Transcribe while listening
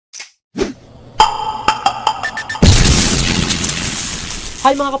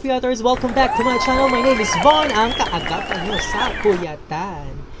Hi mga kapuyaters! Welcome back to my channel. My name is Von, ang kaagapan nyo sa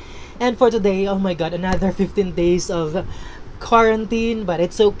puyatan. And for today, oh my god, another 15 days of quarantine. But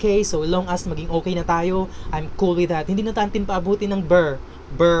it's okay, so long as maging okay na tayo, I'm cool with that. Hindi na natin paabuti ng Burr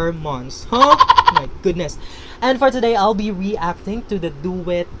months. Huh? My goodness. And for today, I'll be reacting to the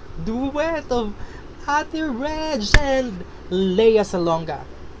duet of Ate Reg and Leia Salonga.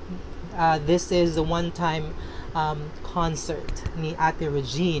 This is a one-time concert ni Ate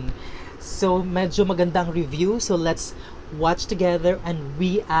Regine. So, medyo magandang review. So, let's watch together and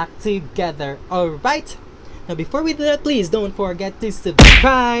react together. Alright? Now, before we do that, please don't forget to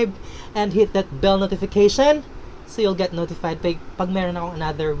subscribe and hit that bell notification so you'll get notified pag meron akong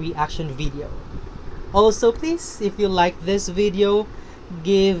another reaction video. Also, please, if you like this video,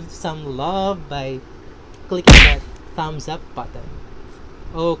 give some love by clicking that thumbs up button.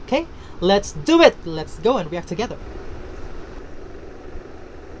 Okay? Let's do it! Let's go and react together.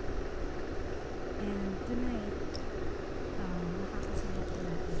 And tonight, makakasaya po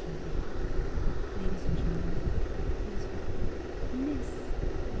natin siya. Ladies and gentlemen, please welcome Miss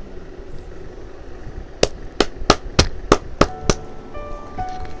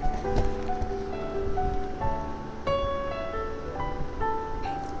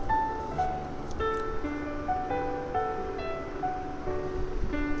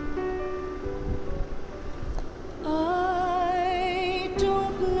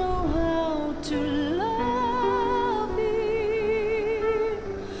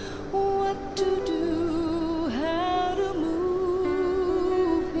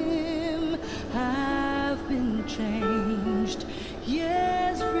changed,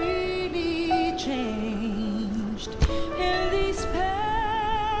 yes, really changed in these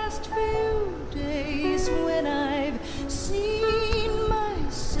past few days. When I've seen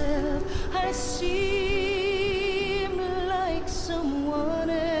myself, I seem like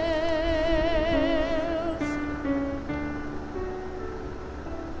someone else.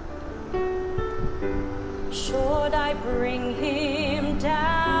 Should I bring him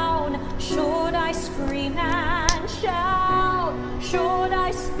down? Should I scream and shout? Should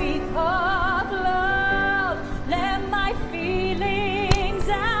I speak of love? Let my feelings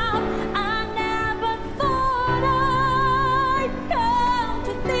out. I never thought I'd come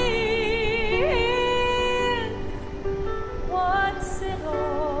to this. What's it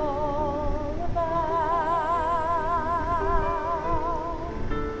all about?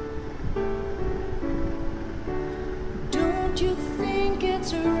 Don't you think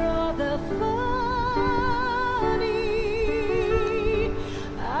it's rather funny?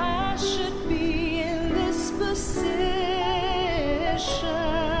 I should be in this position.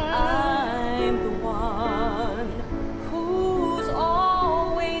 I'm the one who's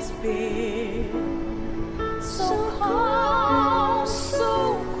always been so calm,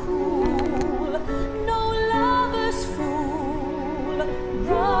 so cool, no lover's fool,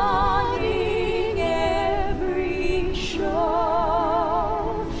 running every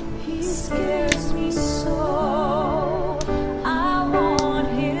show. He scares me so, I want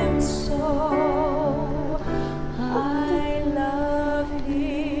him so, I love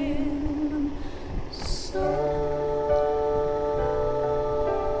him so.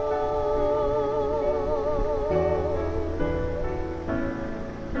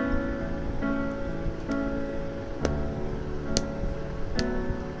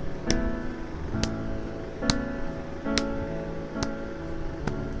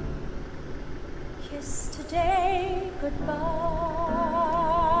 Kiss today goodbye.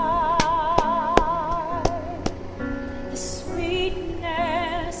 The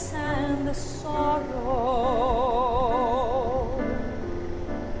sweetness and the sorrow.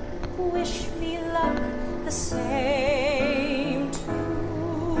 Wish me luck the same to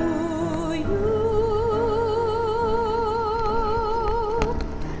you.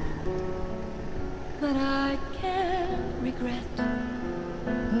 But I can't regret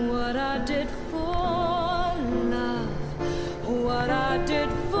what I did for love, what I did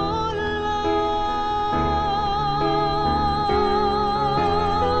for love.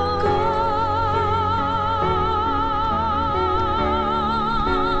 Gone.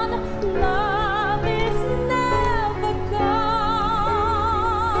 Love is never gone.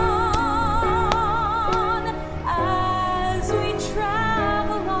 As we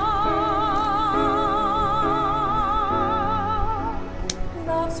travel on,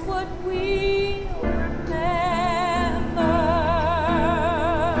 love's what we remember.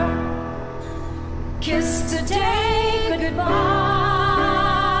 Kiss today goodbye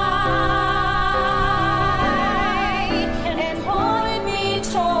and point me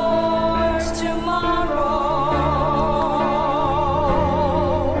towards tomorrow.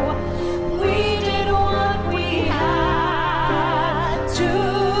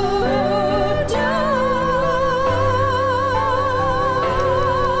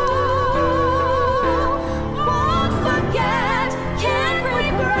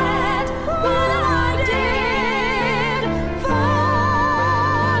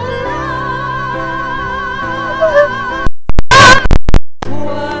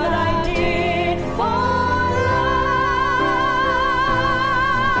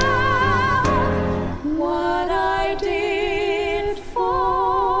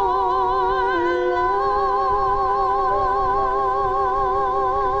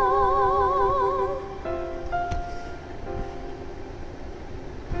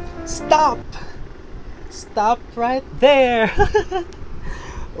 stop! Stop right there!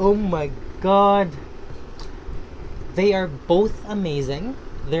 Oh my god. They are both amazing.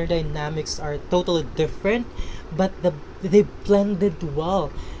 Their dynamics are totally different, but they blended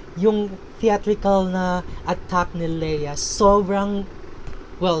well. Yung theatrical na attack ni Leia, sobrang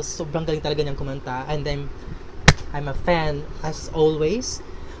galing talaga niyang kumanta, and I'm a fan as always.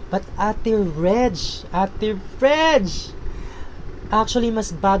 But Ate Reg, actually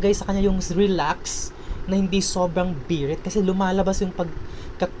mas bagay sa kanya yung relax na hindi sobrang birit, kasi lumalabas yung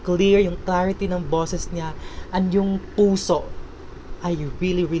pagka-clear, yung clarity ng boses niya, and yung puso. I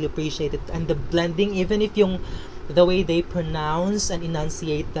really appreciate it. And the blending, even if the way they pronounce and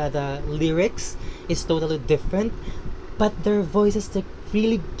enunciate the lyrics is totally different, but their voices, they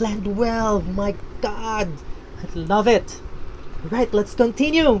really blend well. My god, I love it. Right, let's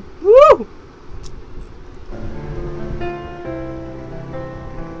continue. Woo!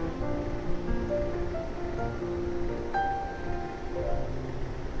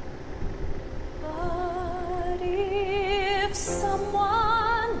 But if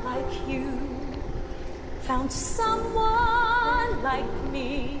someone like you found someone like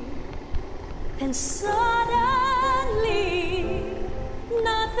me, then suddenly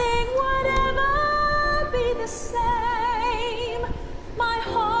nothing would ever be the same. My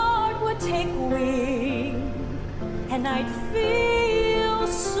heart would take wing, and I'd feel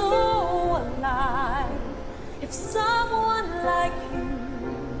so alive if someone like you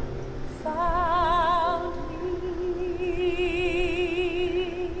found me.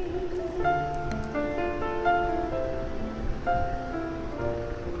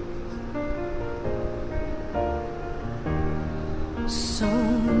 So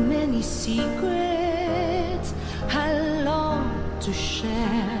many secrets I long to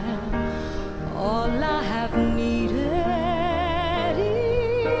share. All I have needed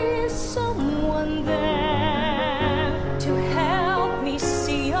is someone there to help me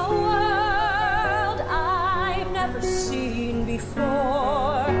see a world I've never seen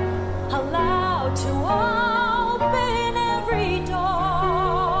before. Allowed to open every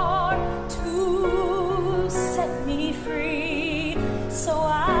door to set me free, so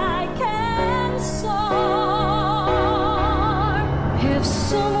I can soar. If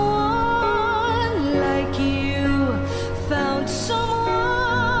someone like you found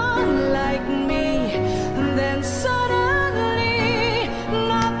someone like me, then suddenly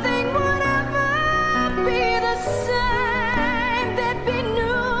nothing would ever be the same. There'd be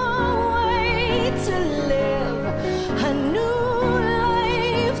new way to live, a new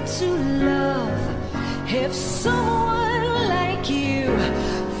life to love. If someone like you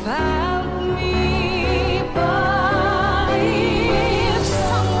found me, but if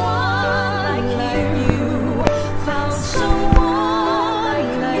someone like you found someone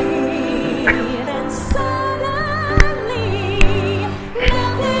like me, then suddenly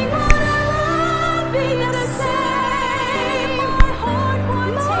nothing would ever be the same. My heart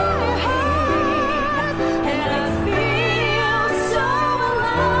would take wing, and I feel so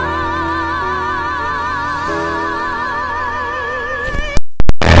alive.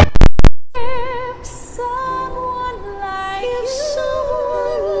 If someone like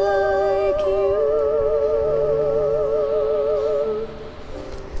you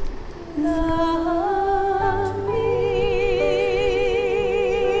love me,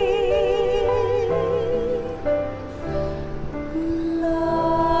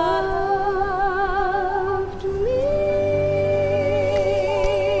 loved me.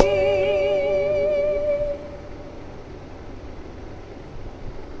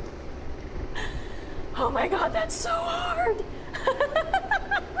 Oh my god, that's so hard.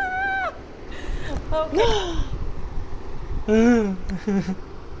 Okay.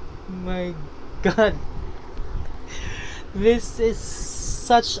 My god. This is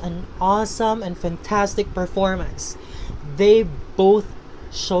such an awesome and fantastic performance. They both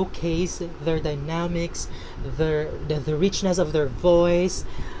showcase their dynamics, the richness of their voice.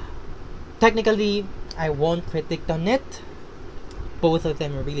 Technically, I won't predict on it. Both of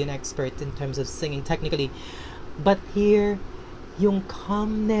them are really an expert in terms of singing technically. But here, yung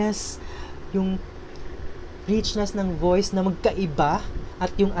calmness, yung richness ng voice na magkaiba, at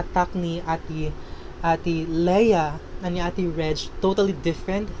yung attack ni Ate Leia and ni Ate Reg, totally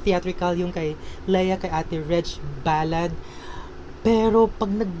different. Theatrical yung kay Leia, kay Ate Reg, ballad. Pero pag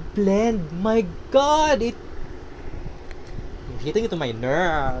nag-blend, my God, it's hitting into my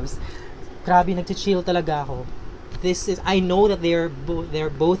nerves. Grabe, nag-chill talaga ako. I know that they're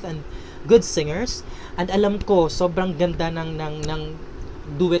both and good singers, and alam ko sobrang ganda ng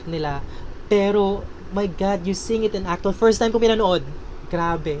duet nila. Pero my God, you sing it in actual. First time ko pinanood,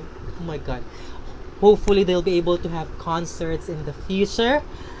 grabe, Oh my God. Hopefully, they'll be able to have concerts in the future.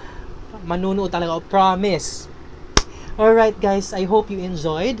 Manunood talaga, promise. Alright guys, I hope you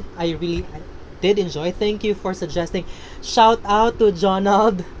enjoyed. I did enjoy. Thank you for suggesting. Shout out to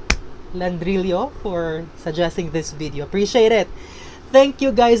Jonald Landrillo for suggesting this video. Appreciate it. Thank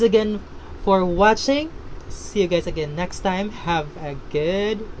you guys again for watching. See you guys again next time. Have a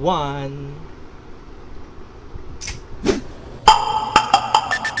good one.